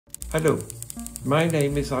Hello, my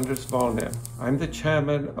name is Rodnae. I'm the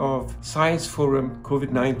chairman of Science Forum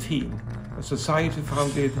Covid-19, a society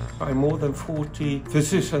founded by more than 40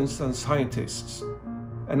 physicians and scientists.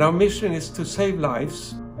 And our mission is to save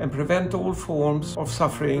lives and prevent all forms of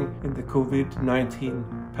suffering in the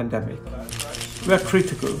Covid-19 pandemic. We are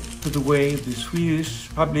critical to the way the Swedish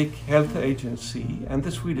Public Health Agency and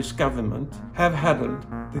the Swedish government have handled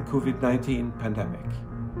the Covid-19 pandemic.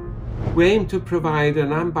 We aim to provide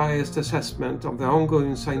an unbiased assessment of the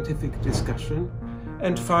ongoing scientific discussion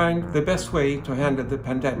and find the best way to handle the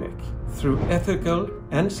pandemic through ethical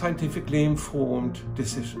and scientifically informed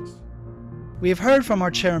decisions. We have heard from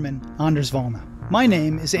our chairman, Anders Wallner. My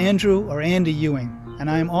name is Andrew or Andy Ewing, and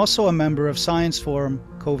I am also a member of Science Forum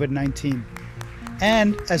Covid-19,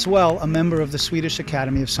 and as well a member of the Swedish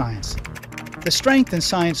Academy of Science. The strength in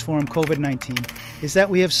Science Forum Covid-19 is that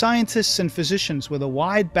we have scientists and physicians with a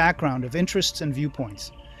wide background of interests and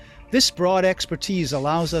viewpoints. This broad expertise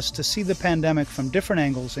allows us to see the pandemic from different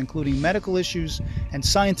angles, including medical issues and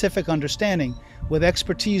scientific understanding, with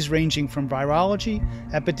expertise ranging from virology,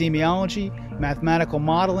 epidemiology, mathematical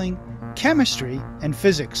modeling, chemistry, and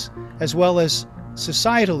physics, as well as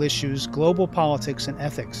societal issues, global politics, and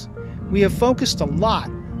ethics. We have focused a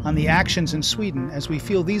lot on the actions in Sweden, as we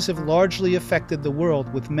feel these have largely affected the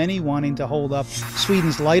world, with many wanting to hold up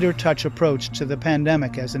Sweden's lighter touch approach to the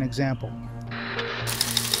pandemic as an example.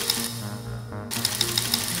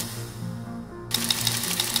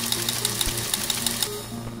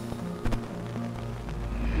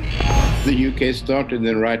 The UK started in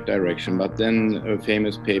the right direction, but then a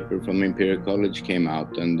famous paper from Imperial College came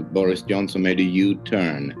out and Boris Johnson made a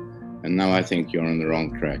U-turn, and now I think you're on the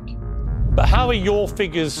wrong track. But how are your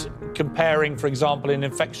figures comparing, for example, in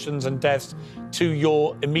infections and deaths to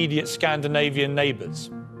your immediate Scandinavian neighbours?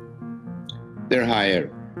 They're higher,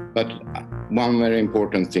 but one very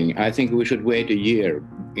important thing, I think we should wait a year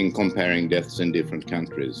in comparing deaths in different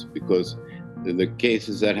countries, because the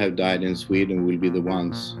cases that have died in Sweden will be the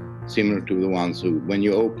ones similar to the ones who, when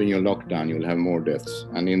you open your lockdown, you'll have more deaths.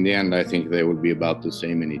 And in the end, I think they will be about the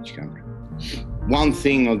same in each country. One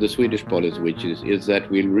thing of the Swedish policy, which is that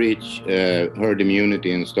we'll reach herd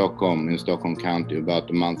immunity in Stockholm County, about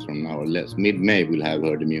a month from now or less. Mid-May we'll have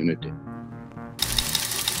herd immunity.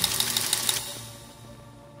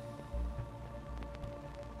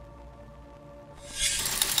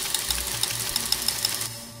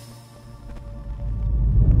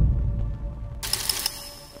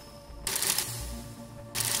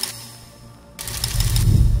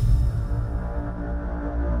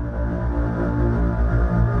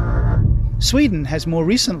 Sweden has more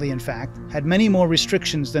recently, in fact, had many more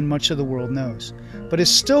restrictions than much of the world knows, but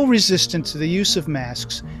is still resistant to the use of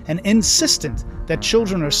masks and insistent that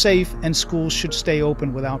children are safe and schools should stay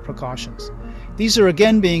open without precautions. These are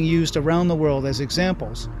again being used around the world as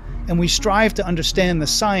examples, and we strive to understand the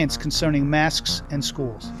science concerning masks and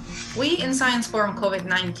schools. We in Science Forum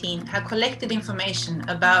Covid-19 have collected information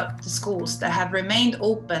about the schools that have remained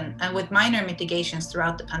open and with minor mitigations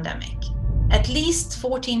throughout the pandemic. At least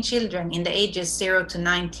 14 children in the ages 0 to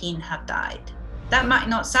 19 have died. That might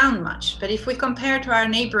not sound much, but if we compare to our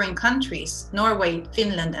neighboring countries, Norway,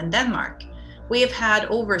 Finland, and Denmark, we have had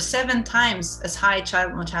over 7 times as high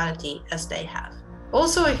child mortality as they have.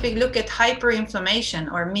 Also, if we look at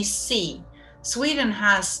hyperinflammation or MIS-C, Sweden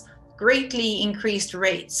has greatly increased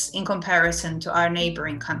rates in comparison to our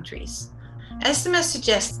neighboring countries. Estimates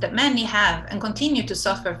suggest that many have and continue to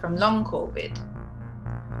suffer from long COVID.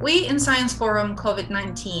 We in Science Forum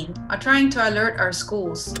Covid-19 are trying to alert our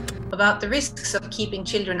schools about the risks of keeping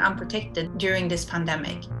children unprotected during this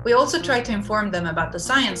pandemic. We also try to inform them about the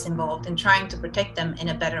science involved in trying to protect them in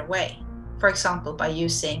a better way, for example by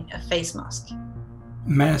using a face mask.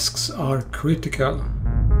 Masks are critical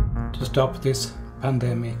to stop this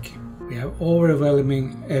pandemic. We have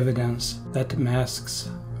overwhelming evidence that masks,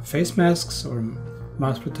 face masks or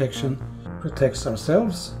mask protection, protects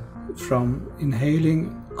ourselves from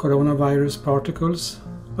inhaling coronavirus particles,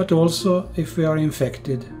 but also if we are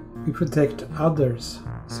infected, we protect others,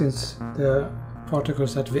 since the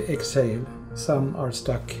particles that we exhale, some are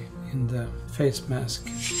stuck in the face mask.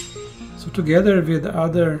 So together with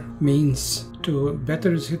other means to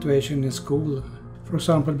better the situation in school, for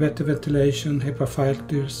example better ventilation, HEPA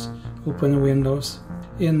filters, open windows,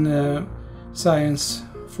 in Science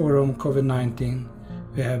Forum Covid-19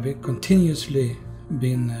 we have continuously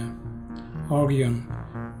been arguing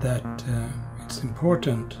that it's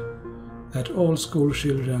important that all school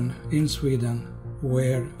children in Sweden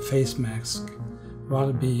wear face masks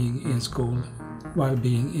while being in school, while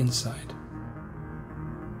being inside.